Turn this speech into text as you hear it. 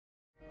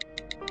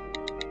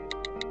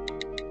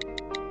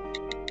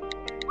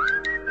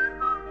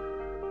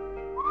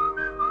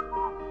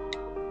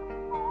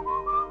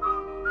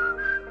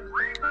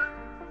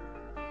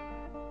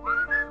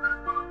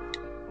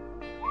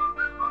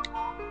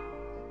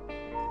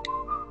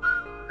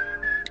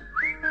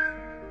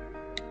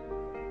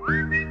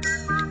Welcome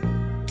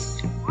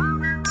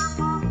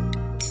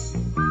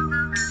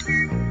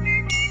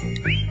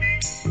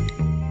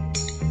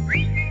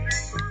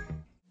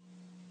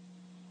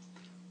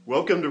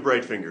to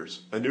BrightFingers,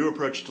 a new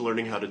approach to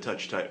learning how to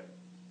touch type.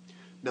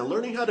 Now,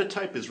 learning how to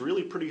type is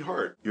really pretty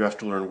hard. You have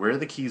to learn where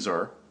the keys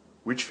are,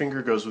 which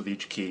finger goes with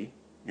each key.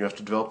 You have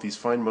to develop these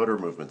fine motor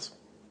movements.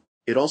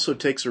 It also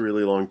takes a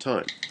really long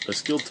time. A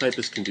skilled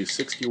typist can do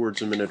 60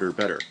 words a minute or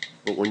better,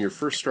 but when you're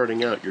first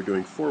starting out, you're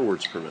doing 4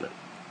 words per minute.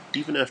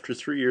 Even after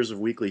 3 years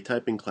of weekly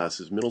typing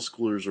classes, middle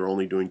schoolers are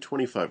only doing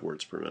 25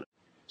 words per minute.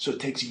 So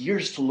it takes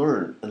years to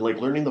learn, and like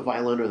learning the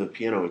violin or the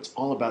piano, it's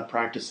all about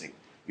practicing.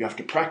 You have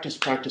to practice,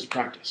 practice,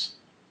 practice.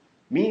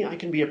 Me, I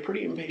can be a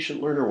pretty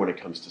impatient learner when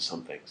it comes to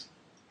some things.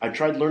 I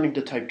tried learning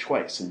to type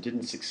twice and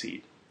didn't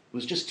succeed. It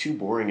was just too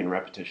boring and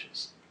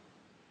repetitious.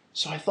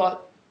 So I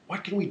thought,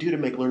 what can we do to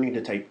make learning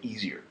to type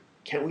easier?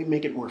 Can't we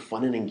make it more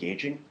fun and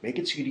engaging? Make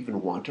it so you'd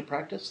even want to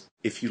practice?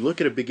 If you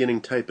look at a beginning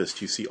typist,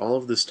 you see all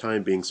of this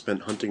time being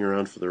spent hunting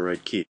around for the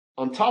right key.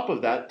 On top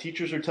of that,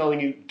 teachers are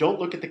telling you, don't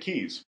look at the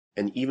keys.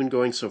 And even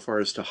going so far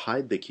as to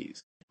hide the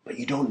keys. But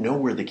you don't know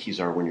where the keys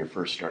are when you're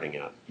first starting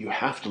out. You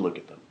have to look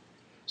at them.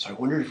 So I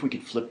wondered if we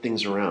could flip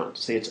things around,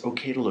 say it's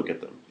okay to look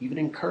at them, even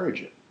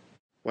encourage it.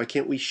 Why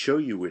can't we show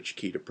you which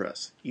key to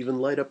press, even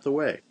light up the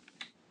way?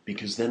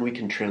 Because then we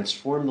can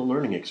transform the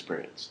learning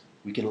experience.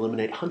 We can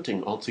eliminate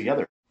hunting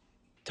altogether.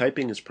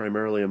 Typing is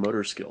primarily a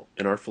motor skill,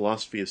 and our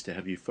philosophy is to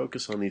have you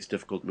focus on these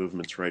difficult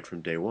movements right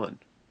from day one.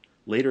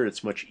 Later,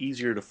 it's much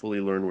easier to fully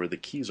learn where the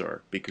keys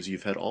are because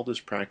you've had all this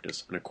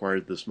practice and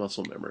acquired this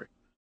muscle memory.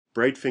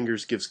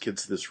 BrightFingers gives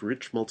kids this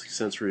rich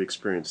multisensory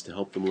experience to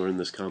help them learn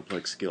this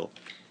complex skill.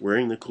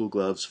 Wearing the cool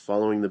gloves,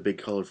 following the big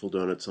colorful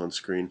donuts on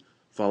screen,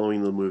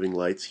 following the moving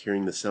lights,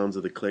 hearing the sounds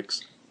of the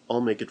clicks,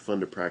 all make it fun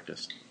to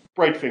practice.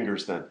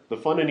 BrightFingers then, the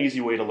fun and easy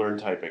way to learn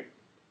typing.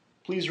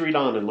 Please read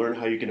on and learn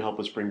how you can help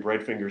us bring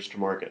BrightFingers to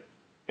market.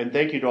 And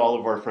thank you to all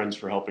of our friends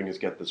for helping us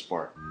get this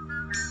far.